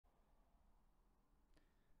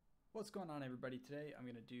What's going on, everybody? Today I'm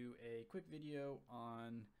going to do a quick video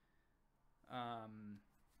on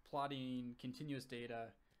plotting continuous data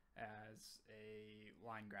as a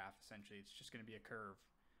line graph. Essentially, it's just going to be a curve.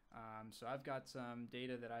 So I've got some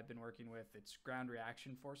data that I've been working with. It's ground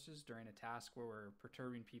reaction forces during a task where we're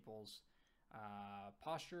perturbing people's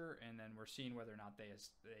posture, and then we're seeing whether or not they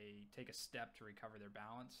take a step to recover their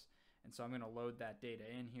balance. And so I'm going to load that data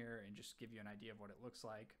in here and just give you an idea of what it looks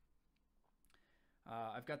like.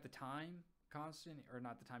 I've got the time constant, or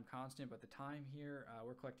not the time constant, but the time here.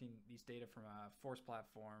 We're collecting these data from a force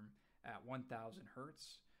platform at 1000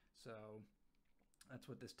 hertz. So that's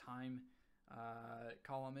what this time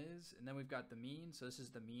column is. And then we've got the mean. So this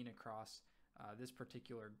is the mean across this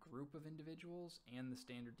particular group of individuals and the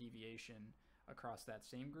standard deviation across that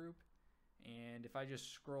same group. And if I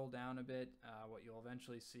just scroll down a bit, what you'll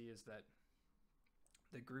eventually see is that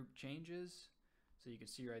the group changes. So you can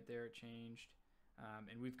see right there it changed.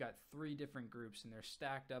 And we've got three different groups, and they're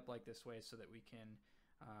stacked up like this way so that we can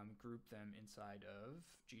group them inside of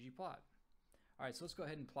ggplot. All right, so let's go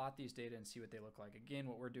ahead and plot these data and see what they look like. Again,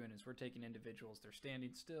 what we're doing is we're taking individuals, they're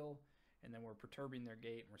standing still, and then we're perturbing their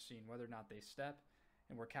gait, and we're seeing whether or not they step,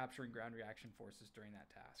 and we're capturing ground reaction forces during that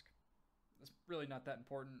task. That's really not that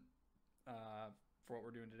important for what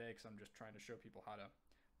we're doing today, because I'm just trying to show people how to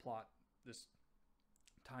plot this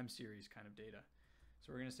time series kind of data.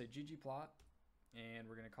 So we're going to say ggplot, and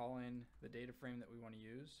we're going to call in the data frame that we want to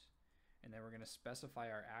use, and then we're going to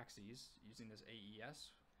specify our axes using this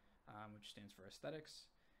AES, which stands for aesthetics,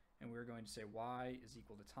 and we're going to say y is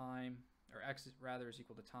equal to time, or x rather is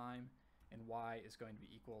equal to time, and y is going to be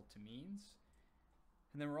equal to means.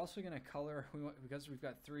 And then we're also going to color, because we've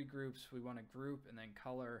got three groups, we want to group and then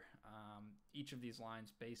color each of these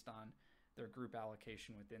lines based on their group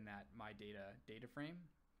allocation within that my data frame.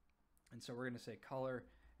 And so we're going to say color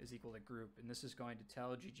is equal to group, and this is going to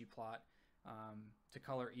tell ggplot to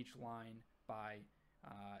color each line by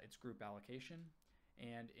its group allocation.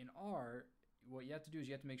 And in R, what you have to do is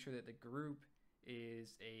you have to make sure that the group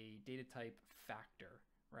is a data type factor,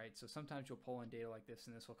 right? So sometimes you'll pull in data like this,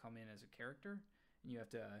 and this will come in as a character, and you have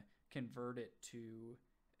to convert it to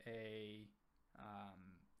a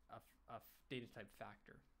data type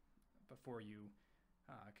factor before you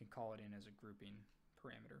can call it in as a grouping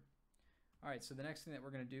parameter. All right, so the next thing that we're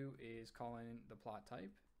going to do is call in the plot type.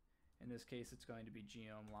 In this case, it's going to be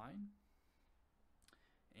geom line.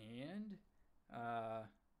 And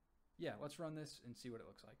yeah, let's run this and see what it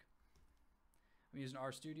looks like. I'm using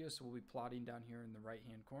RStudio, so we'll be plotting down here in the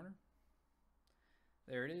right-hand corner.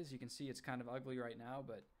 There it is. You can see it's kind of ugly right now,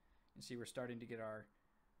 but you can see we're starting to get our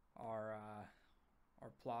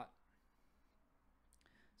plot.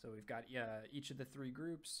 So we've got each of the three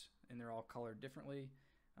groups, and they're all colored differently.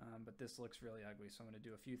 But this looks really ugly, so I'm going to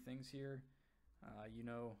do a few things here. You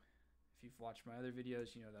know, if you've watched my other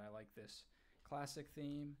videos, you know that I like this classic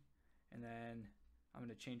theme. And then I'm going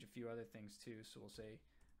to change a few other things too. So we'll say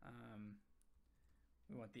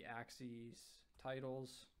we want the axes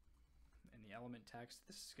titles and the element text.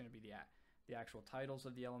 This is going to be the actual titles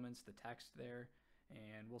of the elements, the text there.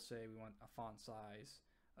 And we'll say we want a font size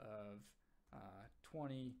of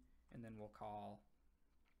 20, and then we'll call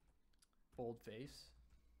boldface.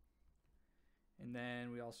 And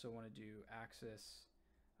then we also want to do axis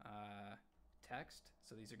text.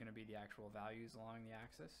 So these are going to be the actual values along the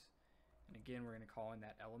axis. And again, we're going to call in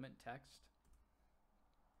that element text.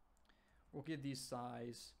 We'll give these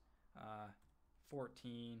size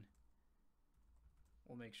 14.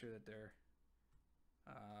 We'll make sure that they're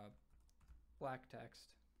black text.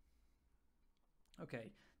 Okay,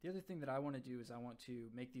 the other thing that I want to do is I want to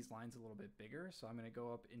make these lines a little bit bigger. So I'm going to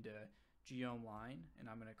go up into geom line, and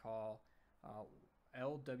I'm going to call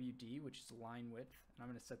LWD, which is line width, and I'm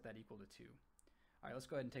going to set that equal to 2. All right, let's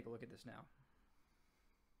go ahead and take a look at this now.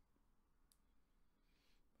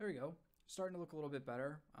 There we go. Starting to look a little bit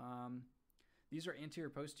better. These are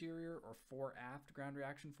anterior-posterior or fore-aft ground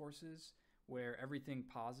reaction forces, where everything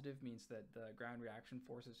positive means that the ground reaction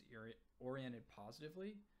force is oriented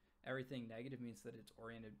positively. Everything negative means that it's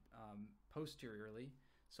oriented posteriorly.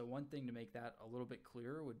 So one thing to make that a little bit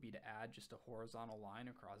clearer would be to add just a horizontal line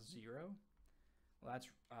across 0. Well, that's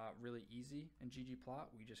really easy. In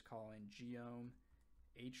ggplot, we just call in geom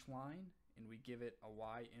hline, and we give it a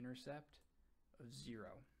y-intercept of 0.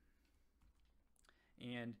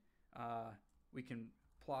 And we can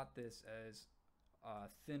plot this as a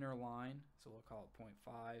thinner line, so we'll call it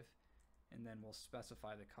 0.5, and then we'll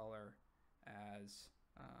specify the color as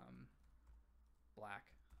black.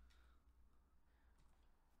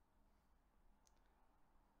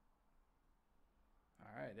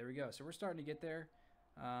 All right, there we go. So we're starting to get there.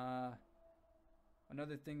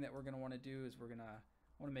 Another thing that we're going to want to do is we're going to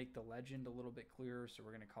want to make the legend a little bit clearer. So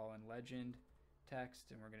we're going to call in legend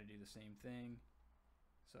text, and we're going to do the same thing.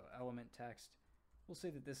 So element text. We'll say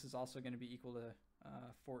that this is also going to be equal to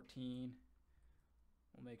 14.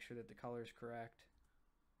 We'll make sure that the color is correct.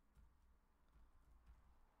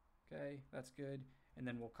 Okay, that's good. And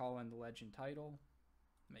then we'll call in the legend title,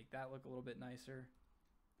 make that look a little bit nicer.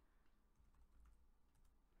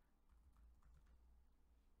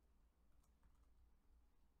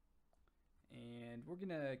 And we're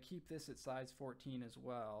gonna keep this at size 14 as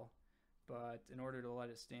well, but in order to let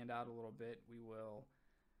it stand out a little bit, we'll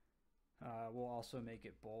also make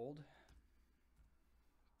it bold.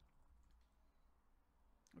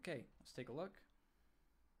 Okay, let's take a look.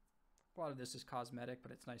 A lot of this is cosmetic,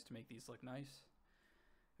 but it's nice to make these look nice.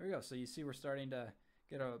 There we go. So you see we're starting to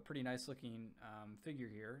get a pretty nice looking figure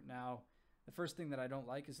here. Now, the first thing that I don't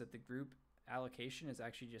like is that the group allocation is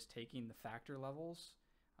actually just taking the factor levels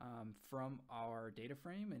from our data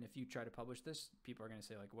frame. And if you try to publish this, people are going to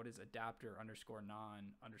say, like, what is adapter underscore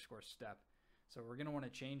non underscore step? So we're going to want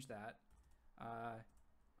to change that. I'm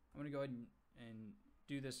going to go ahead and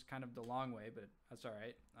do this kind of the long way, but that's all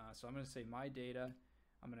right. So I'm going to say my data.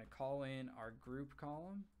 I'm going to call in our group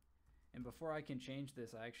column. And before I can change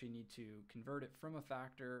this, I actually need to convert it from a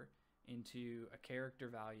factor into a character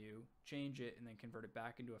value, change it, and then convert it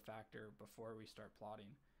back into a factor before we start plotting.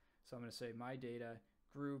 So I'm going to say my data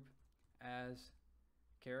group as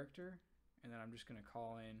character, and then I'm just going to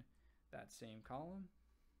call in that same column.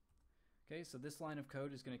 Okay, so this line of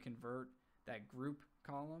code is going to convert that group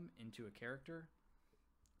column into a character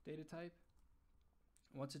data type.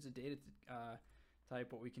 Once it's a data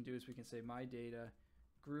type, what we can do is we can say my data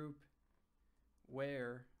group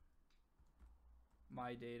where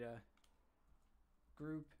my data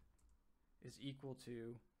group is equal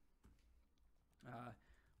to,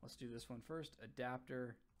 let's do this one first,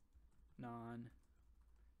 adapter non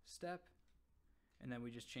step, and then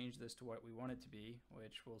we just change this to what we want it to be,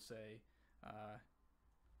 which we'll say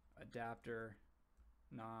adapter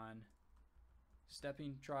non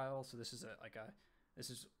stepping trial. So this is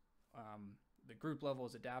the group level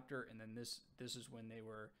is adapter, and then this is when they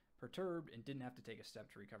were perturbed and didn't have to take a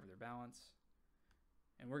step to recover their balance.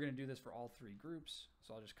 And we're going to do this for all three groups.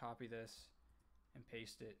 So I'll just copy this and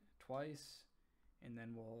paste it twice, and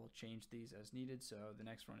then we'll change these as needed. So the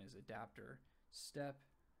next one is adapter step.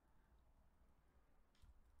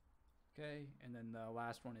 Okay, and then the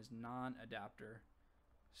last one is non-adapter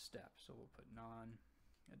step. So we'll put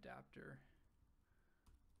non-adapter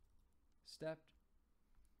stepped,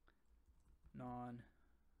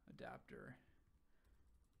 non-adapter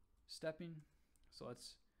stepping. So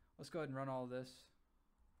let's go ahead and run all of this.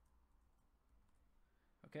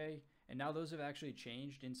 Okay, and now those have actually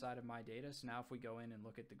changed inside of my data. So now if we go in and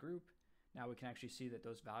look at the group, now we can actually see that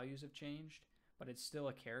those values have changed, but it's still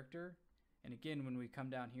a character. And again, when we come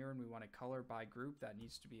down here and we want to color by group, that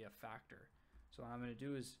needs to be a factor. So what I'm going to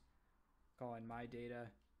do is call in my data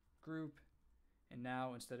group, and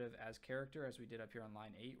now instead of as character, as we did up here on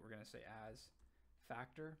line 8, we're going to say as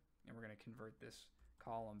factor, and we're going to convert this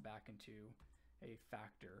column back into a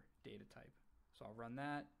factor data type. So I'll run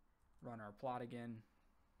that, run our plot again,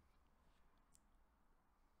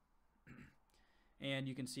 and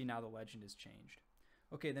you can see now the legend has changed.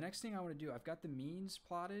 Okay, the next thing I want to do, I've got the means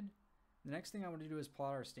plotted. The next thing I want to do is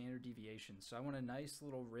plot our standard deviation. So I want a nice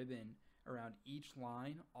little ribbon around each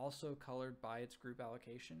line, also colored by its group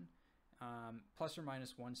allocation, plus or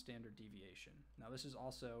minus 1 standard deviation. Now this is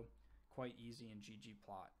also quite easy in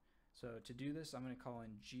ggplot. So to do this, I'm going to call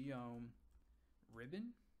in geom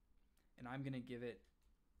ribbon, and I'm going to give it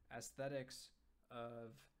aesthetics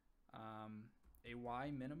of a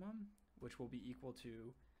y minimum, which will be equal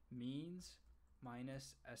to means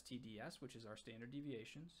minus stds, which is our standard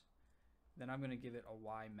deviations. Then I'm going to give it a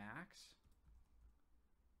y max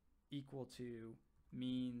equal to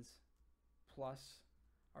means plus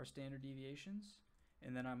our standard deviations.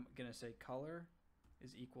 And then I'm going to say color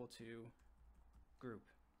is equal to group.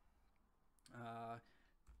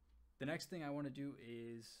 The next thing I want to do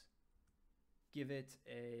is give it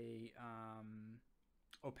a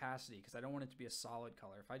opacity, because I don't want it to be a solid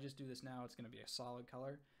color. If I just do this now, it's going to be a solid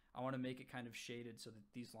color. I want to make it kind of shaded so that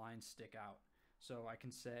these lines stick out. So I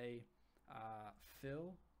can say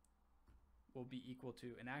fill will be equal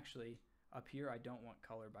to, and actually up here I don't want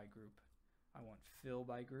color by group, I want fill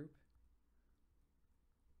by group.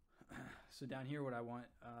 So down here what I want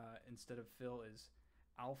instead of fill is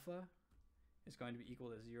alpha is going to be equal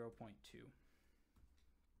to 0.2.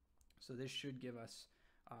 So this should give us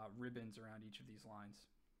ribbons around each of these lines.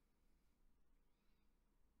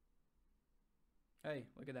 Hey,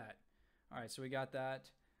 look at that. All right, so we got that.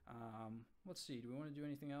 Let's see, do we want to do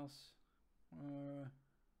anything else?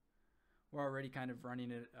 We're already kind of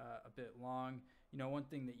running it a bit long. You know, one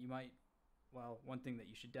thing that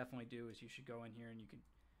you should definitely do is you should go in here and you can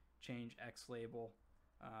change X label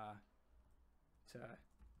to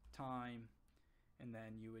time, and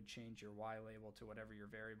then you would change your Y label to whatever your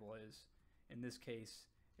variable is. In this case,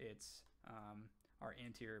 it's our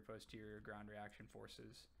anterior posterior ground reaction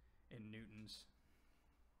forces in newtons.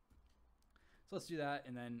 So let's do that,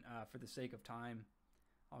 and then for the sake of time,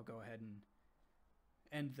 I'll go ahead and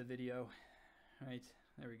end the video. Right,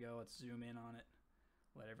 there we go. Let's zoom in on it,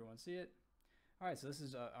 let everyone see it. All right, so this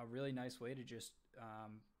is a really nice way to just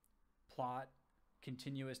plot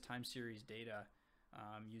continuous time series data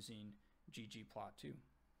using ggplot2.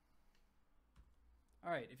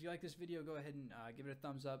 All right, if you like this video, go ahead and give it a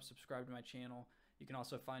thumbs up, subscribe to my channel. You can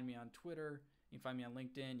also find me on Twitter. You can find me on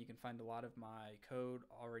LinkedIn. You can find a lot of my code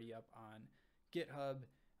already up on GitHub.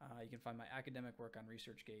 You can find my academic work on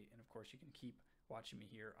ResearchGate. And of course, you can keep watching me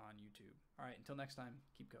here on YouTube. All right, until next time,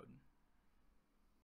 keep coding.